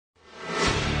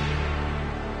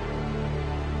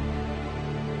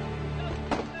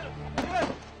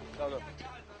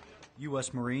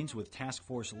U.S. Marines with Task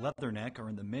Force Leatherneck are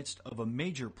in the midst of a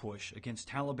major push against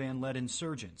Taliban-led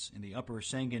insurgents in the upper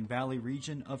Sangin Valley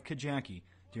region of Kajaki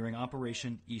during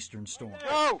Operation Eastern Storm.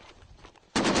 Go!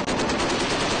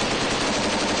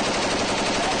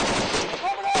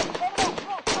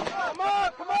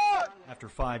 After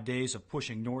 5 days of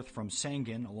pushing north from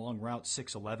Sangin along Route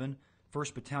 611,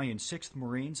 1st Battalion 6th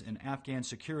Marines and Afghan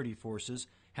security forces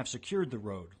have secured the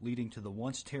road leading to the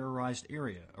once terrorized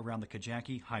area around the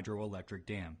Kajaki hydroelectric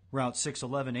dam. Route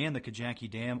 611 and the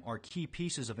Kajaki Dam are key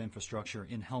pieces of infrastructure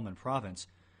in Helmand Province.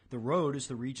 The road is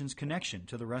the region's connection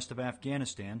to the rest of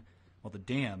Afghanistan, while the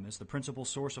dam is the principal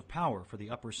source of power for the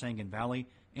upper Sangin Valley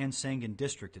and Sangin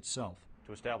District itself.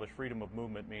 To establish freedom of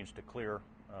movement means to clear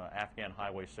Afghan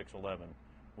Highway 611,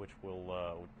 which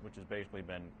has basically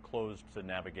been closed to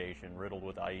navigation, riddled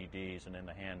with IEDs, and in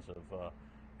the hands of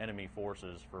enemy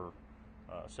forces for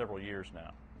several years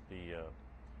now.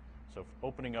 So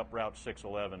opening up Route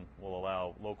 611 will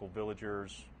allow local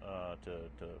villagers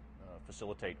to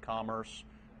facilitate commerce.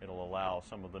 It'll allow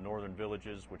some of the northern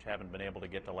villages, which haven't been able to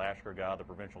get to Lashkar, the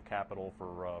provincial capital,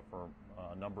 for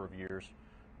a number of years,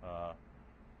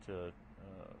 to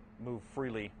move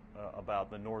freely about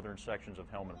the northern sections of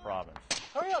Helmand Province.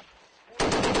 Hurry up!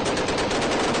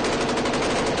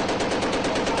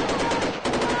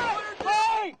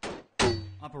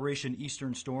 Operation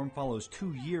Eastern Storm follows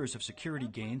 2 years of security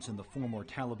gains in the former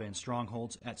Taliban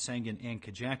strongholds at Sangin and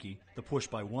Kajaki. The push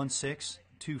by 1-6,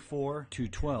 2-4,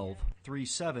 2-12,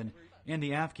 3-7, and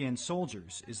the Afghan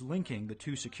soldiers is linking the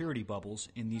two security bubbles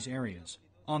in these areas.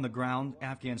 On the ground,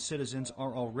 Afghan citizens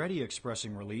are already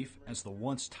expressing relief as the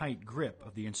once tight grip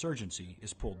of the insurgency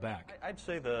is pulled back. I'd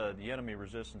say the enemy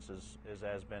resistance is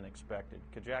as been expected.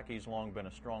 Kajaki's long been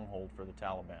a stronghold for the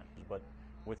Taliban, but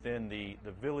within the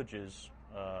villages,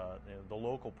 the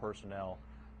local personnel,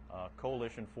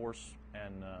 coalition force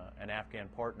and Afghan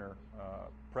partner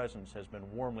presence has been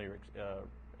warmly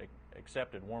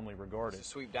accepted, warmly regarded. Just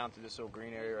sweep down through this little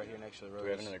green area right here next to the road. Do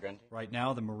we have another gun? Right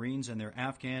now, the Marines and their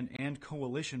Afghan and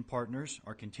coalition partners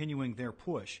are continuing their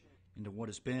push into what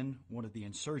has been one of the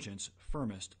insurgents'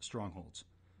 firmest strongholds.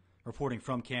 Reporting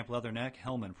from Camp Leatherneck,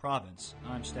 Helmand Province,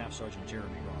 I'm Staff Sergeant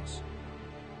Jeremy Ross.